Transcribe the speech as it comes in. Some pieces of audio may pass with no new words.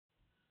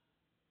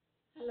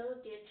Hello,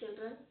 dear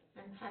children.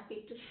 I'm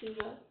happy to see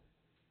you all.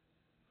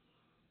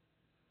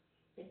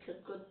 It's a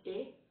good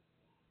day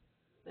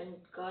when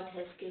God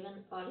has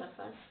given all of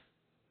us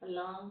a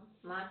long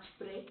March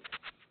break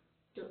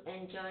to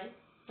enjoy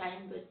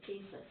time with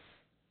Jesus.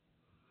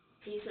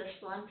 Jesus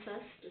wants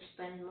us to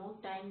spend more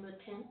time with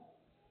Him.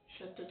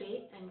 So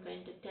today I'm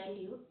going to tell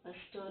you a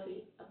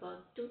story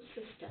about two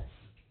sisters.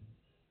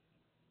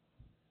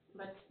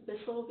 But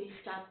before we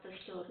start the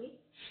story,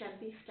 shall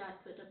we start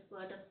with a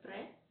word of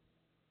prayer?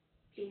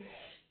 Please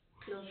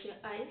close your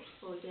eyes,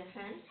 hold your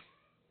hands.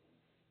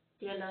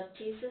 Dear Lord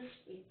Jesus,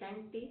 we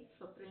thank Thee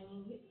for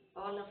bringing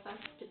all of us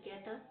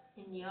together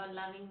in Your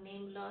loving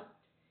name, Lord.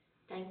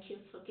 Thank You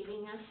for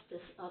giving us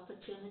this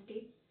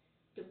opportunity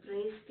to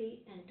praise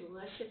Thee and to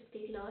worship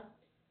Thee, Lord,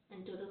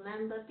 and to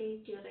remember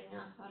Thee during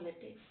our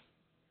holidays.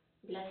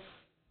 Bless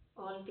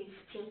all these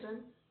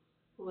children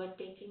who are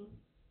taking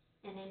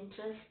an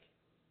interest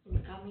in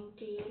coming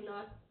to You,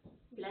 Lord.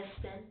 Bless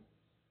them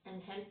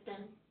and help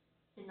them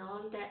in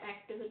all their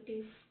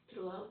activities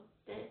throughout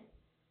their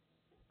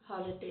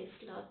holidays,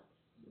 Lord.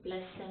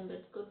 Bless them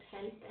with good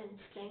health and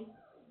strength.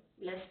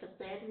 Bless the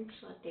parents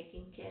who are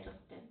taking care of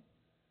them.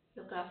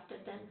 Look after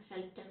them,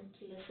 help them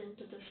to listen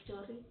to the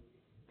story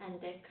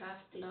and their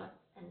craft, Lord,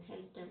 and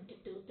help them to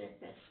do their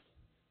best.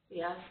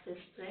 We ask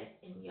this prayer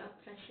in Your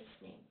precious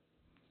name.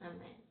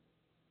 Amen.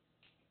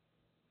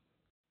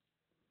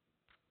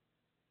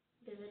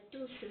 There were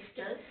two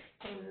sisters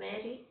named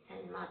Mary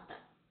and Martha.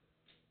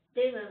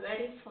 They were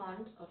very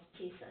fond of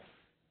Jesus.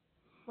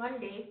 One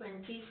day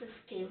when Jesus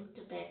came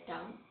to their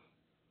town,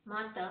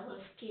 Martha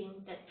was keen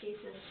that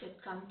Jesus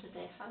should come to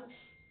their house,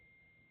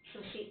 so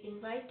she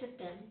invited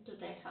them to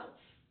their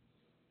house.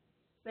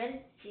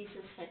 When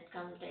Jesus had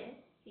come there,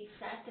 He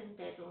sat in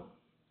their room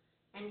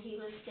and He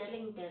was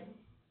telling them,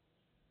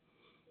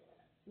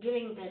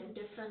 giving them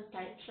different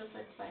types of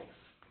advice,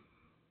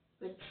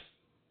 which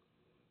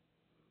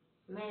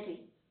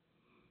Mary,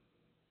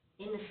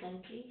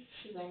 innocently,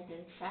 she went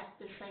and sat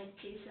beside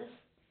Jesus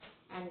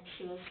and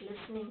she was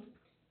listening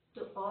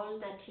to all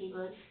that He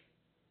was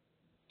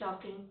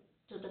talking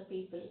to the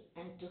people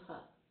and to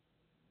her.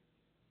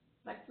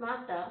 But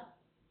Martha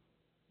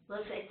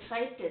was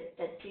excited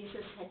that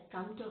Jesus had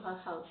come to her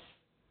house,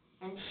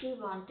 and she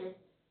wanted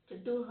to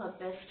do her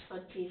best for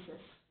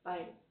Jesus by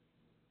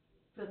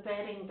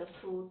preparing the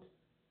food,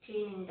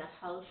 cleaning the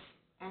house,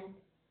 and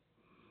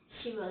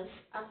she was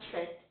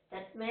upset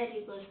that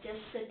Mary was just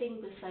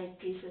sitting beside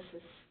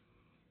Jesus'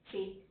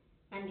 feet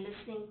and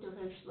listening to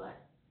His word.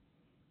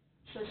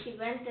 So she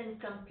went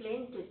and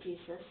complained to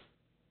Jesus,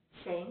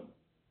 saying,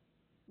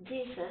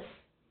 Jesus,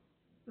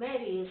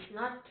 Mary is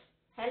not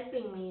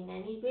helping me in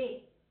any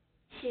way.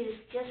 She is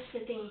just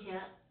sitting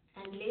here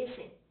and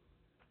lazing.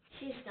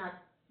 She's not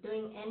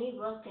doing any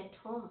work at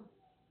home.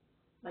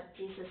 But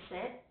Jesus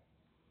said,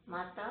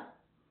 Martha,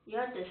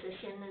 your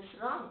decision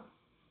is wrong.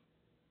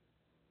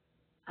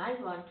 I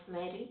want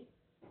Mary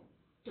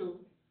to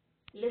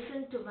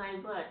listen to my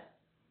word.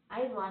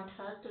 I want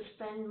her to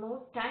spend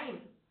more time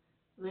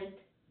with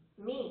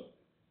me.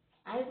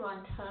 I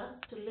want her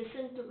to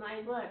listen to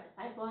my word.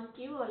 I want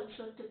you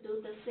also to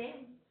do the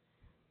same.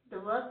 The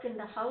work in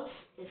the house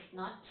is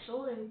not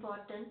so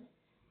important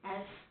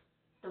as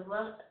the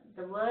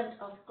word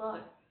of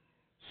God.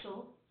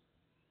 So,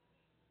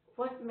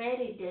 what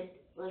Mary did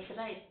was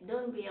right.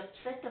 Don't be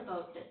upset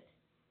about it.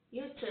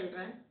 You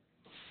children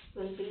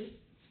will be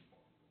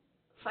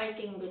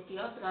fighting with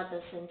your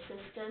brothers and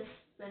sisters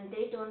when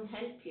they don't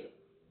help you.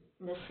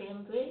 In the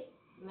same way,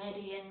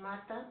 Mary and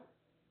Martha,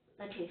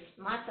 at least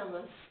Martha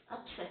was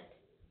upset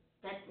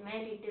that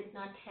Mary did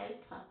not help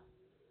her.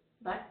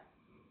 But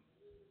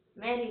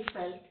Mary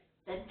felt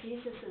that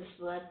Jesus'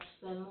 words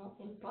were more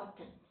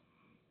important.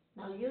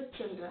 Now you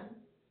children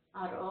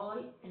are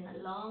all in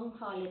a long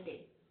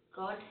holiday.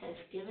 God has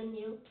given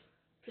you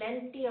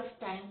plenty of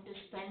time to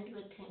spend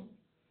with Him.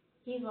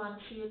 He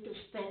wants you to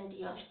spend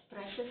your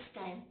precious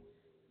time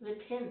with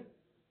Him.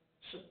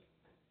 So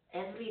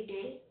every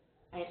day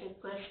I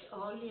request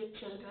all you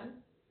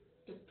children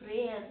to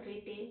pray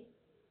every day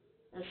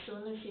as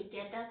soon as you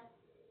get up,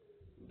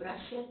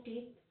 brush your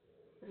teeth,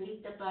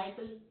 read the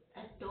Bible.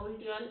 I told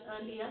you all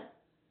earlier,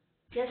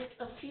 just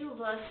a few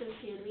verses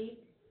you read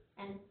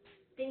and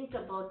think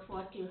about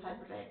what you have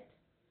read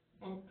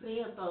and pray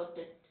about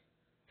it.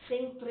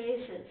 Sing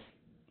praises.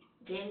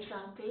 James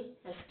uncle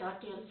has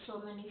taught you so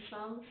many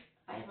songs.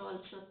 I've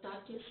also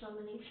taught you so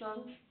many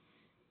songs.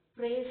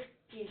 Praise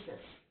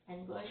Jesus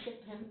and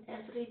worship Him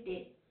every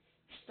day.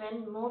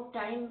 Spend more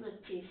time with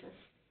Jesus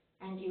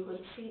and you will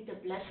see the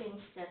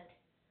blessings that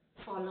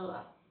follow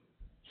up.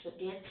 So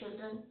dear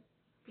children,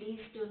 please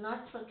do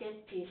not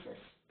forget Jesus.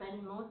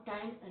 Spend more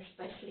time,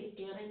 especially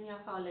during your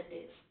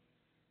holidays.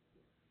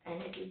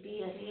 And it will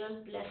be a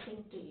real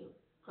blessing to you.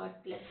 God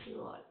bless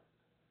you all.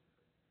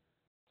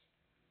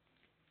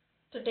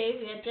 Today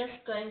we are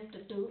just going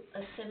to do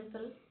a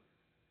simple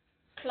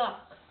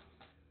clock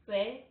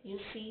where you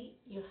see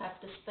you have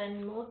to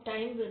spend more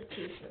time with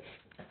Jesus.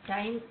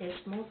 Time is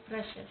more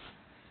precious.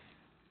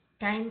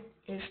 Time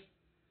is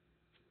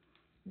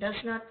does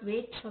not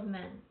wait for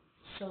man.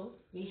 So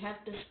we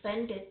have to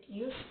spend it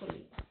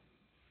usefully.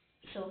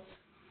 So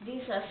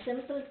these are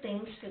simple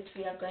things which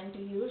we are going to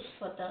use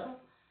for the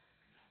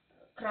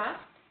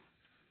craft.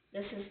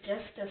 This is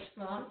just a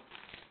small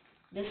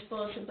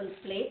disposable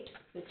plate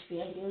which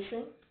we are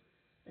using.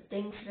 The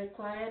things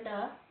required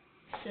are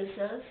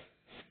scissors,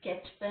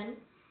 sketch pen,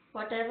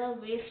 whatever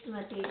waste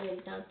material.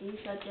 Now these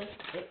are just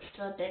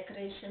extra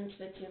decorations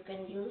which you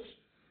can use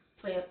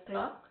for your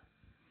clock.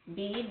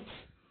 Beads,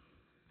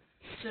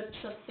 strips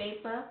of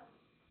paper,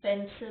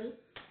 pencil,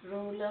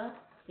 ruler,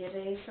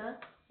 eraser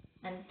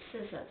and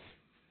scissors.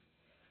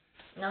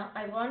 Now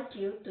I want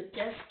you to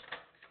just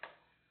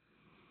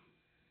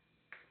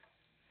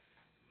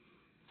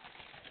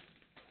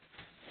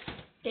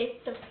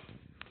take the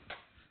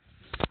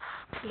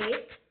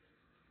plate,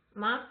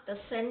 mark the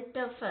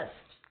center first.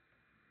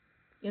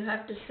 You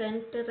have to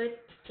center it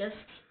just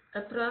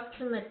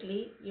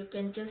approximately, you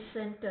can just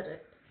center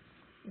it.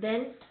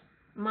 Then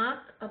mark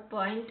a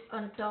point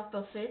on top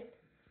of it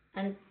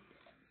and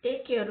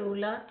take your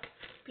ruler,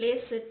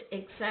 place it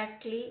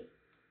exactly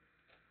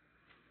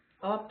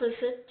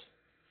opposite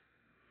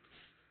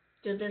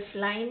to this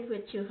line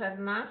which you have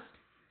marked,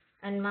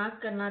 and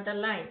mark another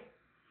line.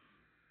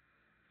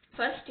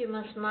 First you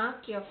must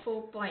mark your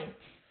 4 points,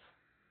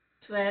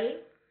 12,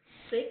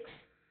 6,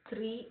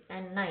 3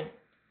 and 9.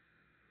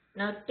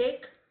 Now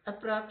take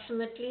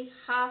approximately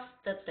half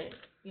the thing.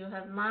 You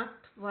have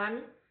marked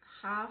one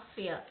half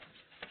here.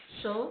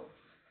 So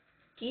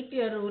keep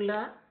your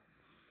ruler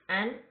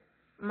and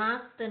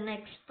mark the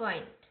next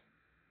point.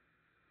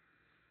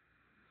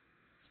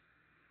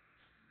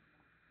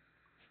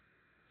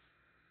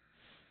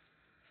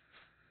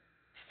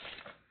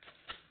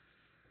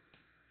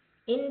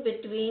 In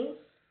between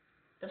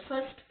the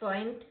first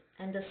point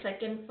and the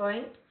second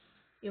point,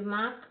 you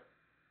mark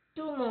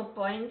 2 more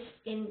points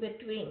in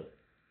between.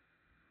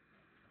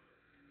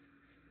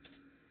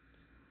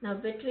 Now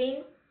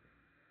between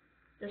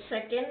the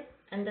second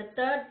and the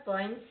third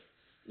point,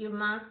 you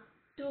mark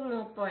 2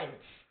 more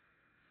points.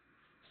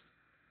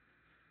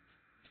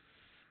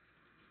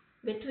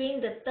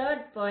 Between the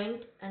third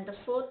point and the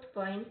fourth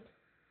point,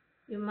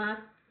 you mark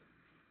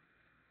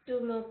 2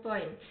 more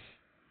points.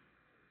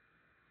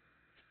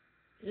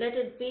 Let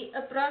it be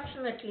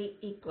approximately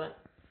equal.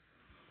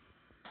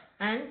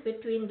 And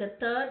between the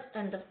third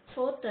and the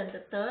fourth and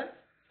the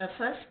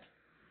first,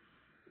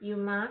 you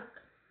mark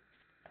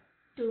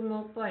 2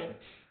 more points.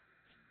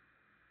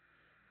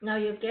 Now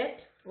you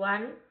get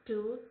 1,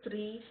 2,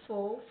 3,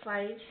 4,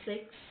 5, 6,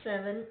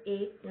 7,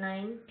 8,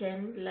 9,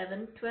 10,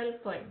 11,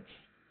 12 points.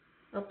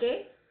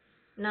 Okay?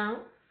 Now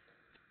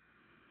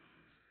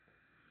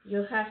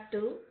you have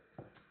to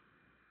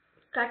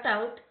cut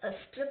out a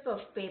strip of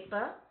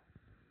paper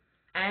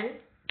and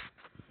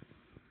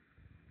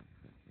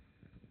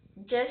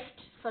just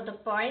for the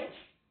points,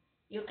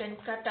 you can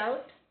cut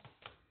out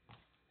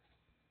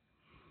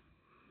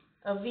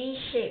a V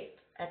shape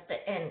at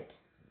the end.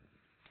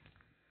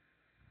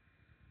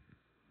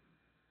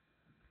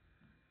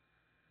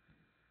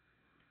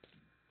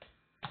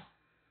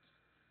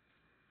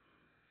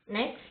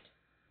 Next,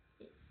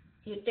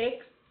 you take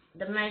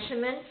the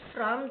measurement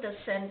from the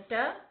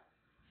center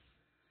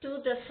to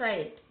the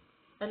side,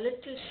 a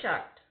little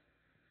short,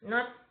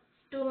 not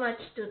too much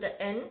to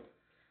the end,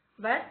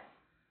 but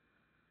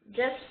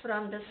just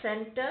from the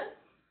center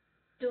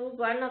to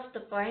one of the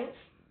points,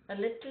 a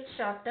little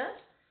shorter,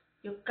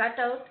 you cut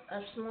out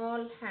a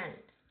small hand.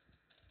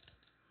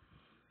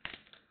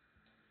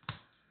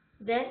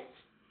 Then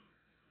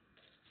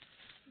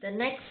the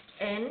next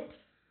end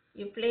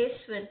you place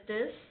with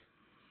this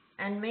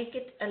and make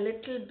it a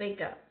little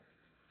bigger.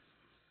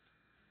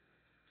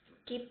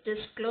 Keep this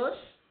close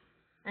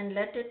and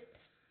let it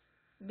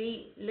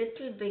be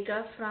little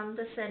bigger from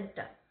the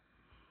center.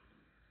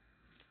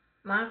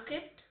 Mark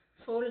it,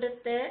 fold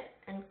it there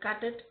and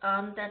cut it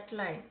on that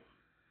line.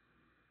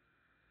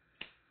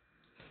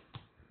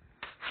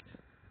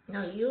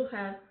 Now you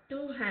have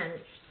 2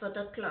 hands for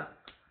the clock.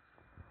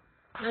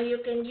 Now you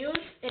can use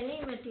any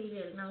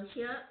material. Now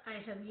here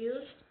I have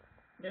used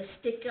the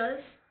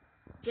stickers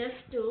just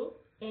to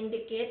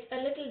indicate a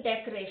little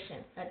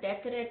decoration, a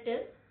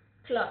decorative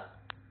clock.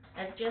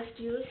 I've just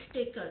used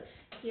stickers.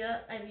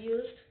 Here I've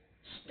used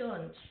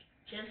stones,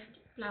 just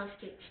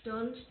plastic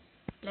stones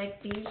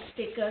like these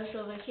stickers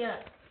over here.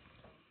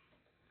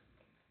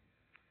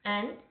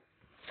 And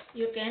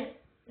you can,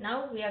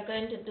 now we are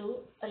going to do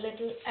a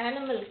little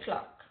animal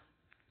clock.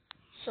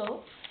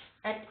 So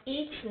at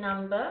each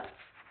number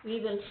we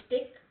will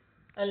stick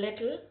a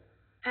little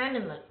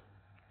animal.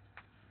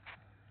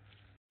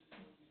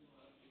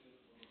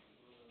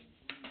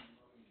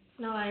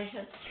 Now I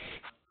have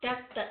stuck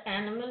the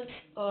animals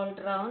all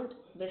round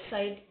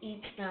beside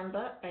each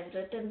number. I've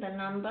written the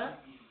number.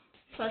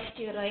 First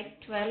you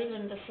write 12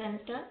 in the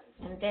center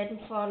and then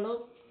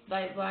follow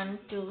by 1,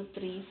 2,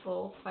 3,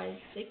 4, 5,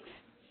 6,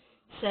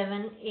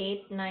 7,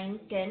 8, 9,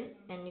 10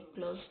 and you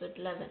close with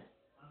 11.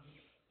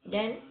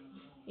 Then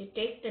you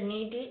take the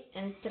needle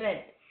and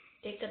thread.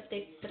 Take a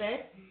thick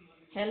thread.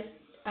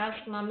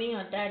 Ask mommy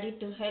or daddy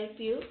to help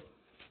you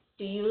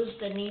to use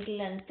the needle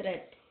and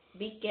thread.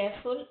 Be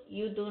careful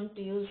you don't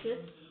use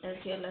it as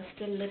you are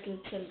still little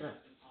children.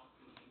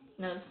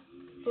 Now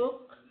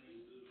poke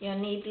your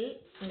needle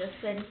in the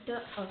center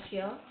of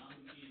your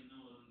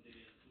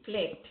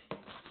plate.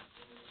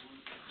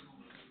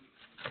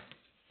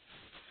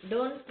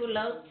 Don't pull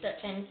out the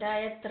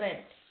entire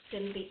thread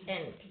till the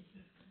end.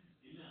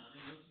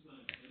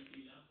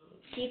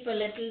 Keep a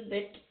little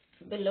bit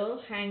below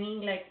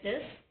hanging like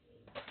this.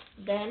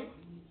 Then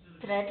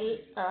threadle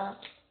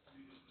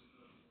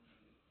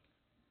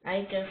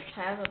I just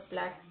have a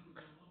black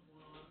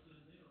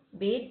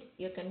bead.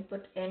 You can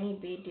put any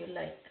bead you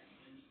like.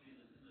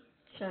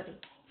 Sorry,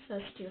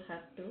 first you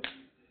have to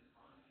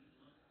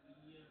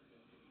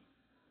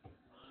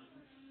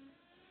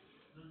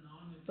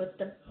put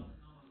the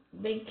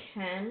big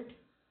hand,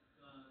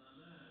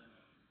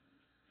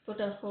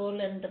 put a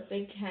hole in the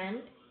big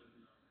hand,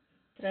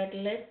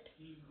 threadle it,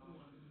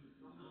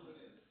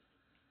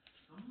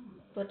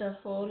 put a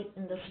hole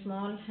in the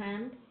small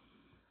hand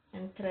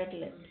and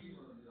threadle it.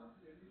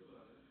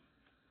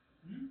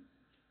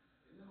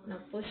 Now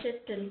push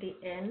it till the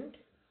end.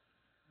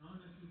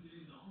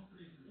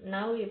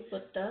 Now you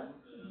put the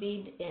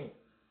bead in.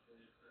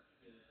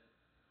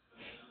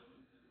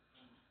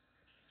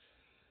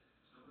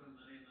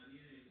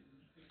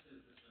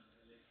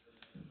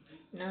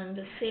 Now in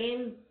the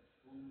same,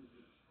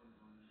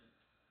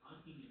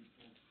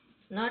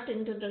 not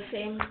into the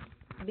same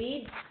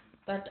bead,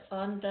 but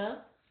on the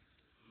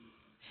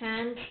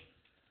hands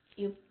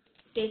you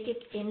take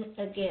it in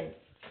again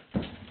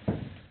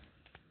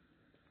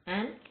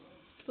and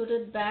put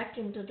it back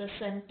into the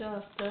center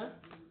of the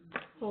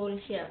hole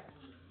here.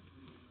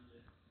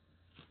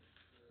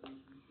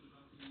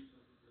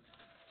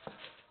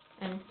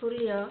 And pull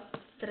your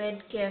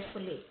thread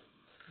carefully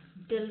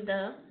till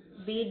the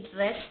bead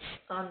rests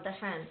on the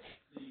hands.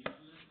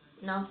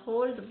 Now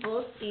hold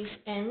both these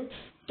ends,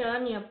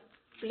 turn your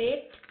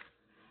plate,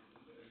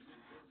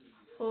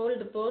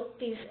 hold both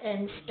these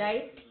ends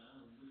tight.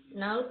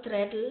 Now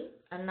threadle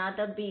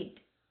another bead.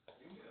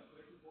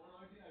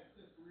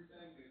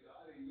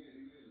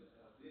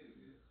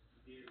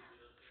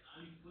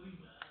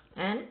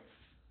 And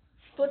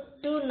put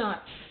 2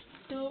 knots,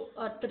 2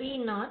 or 3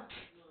 knots.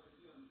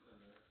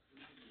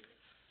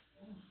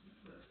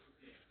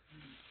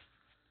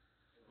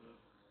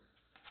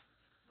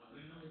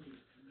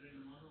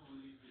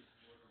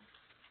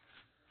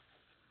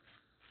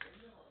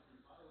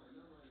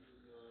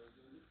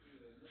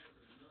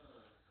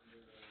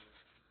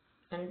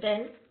 And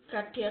then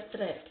cut your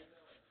thread.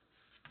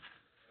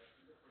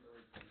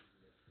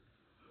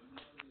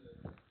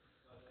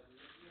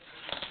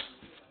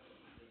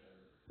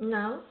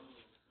 Now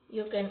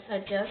you can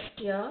adjust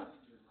your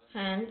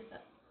hand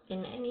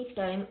in any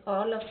time.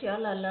 All of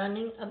y'all are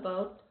learning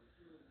about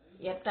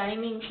your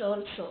timings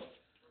also.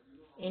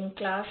 In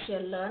class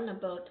you'll learn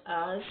about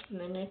hours,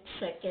 minutes,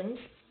 seconds.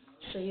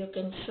 So you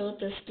can show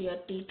this to your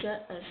teacher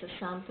as a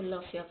sample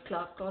of your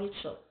clock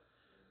also.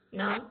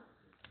 Now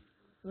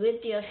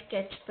with your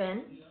sketch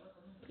pen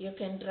you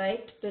can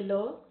write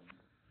below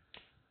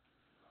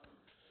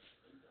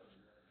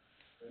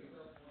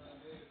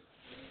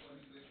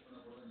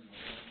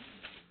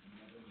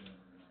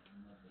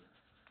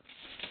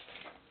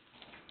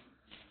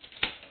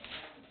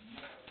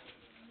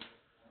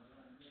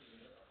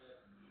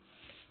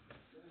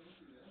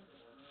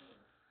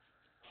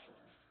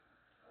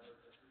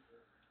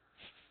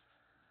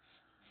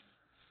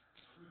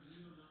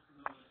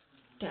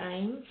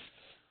time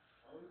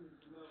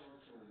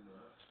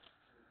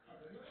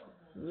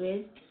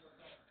with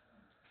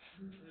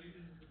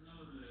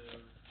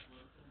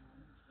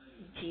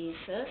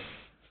Jesus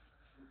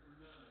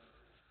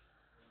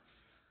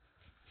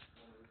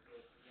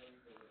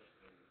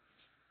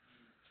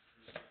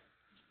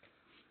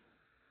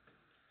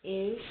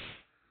is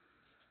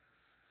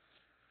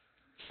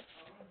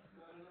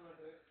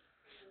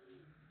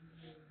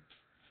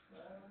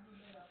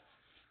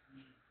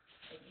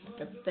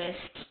the best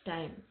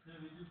time.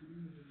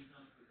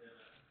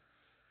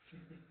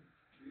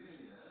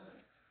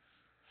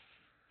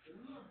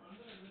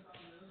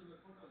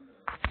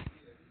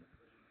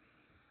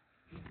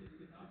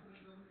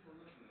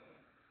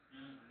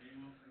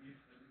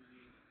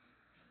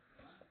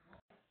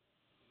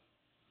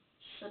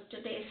 So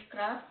today's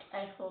craft,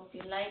 I hope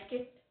you like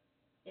it.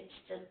 It's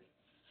the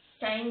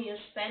time you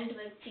spend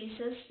with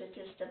Jesus, which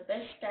is the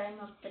best time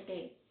of the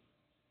day.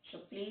 So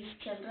please,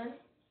 children,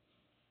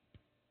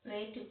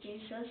 pray to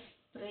Jesus,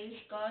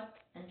 praise God,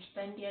 and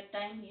spend your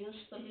time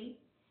usefully.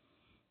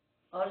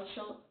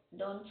 Also,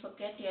 don't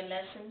forget your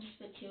lessons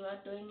which you are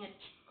doing at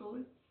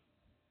school.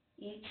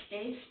 Each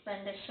day,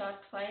 spend a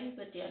short while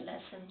with your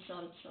lessons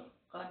also.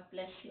 God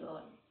bless you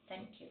all.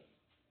 Thank you.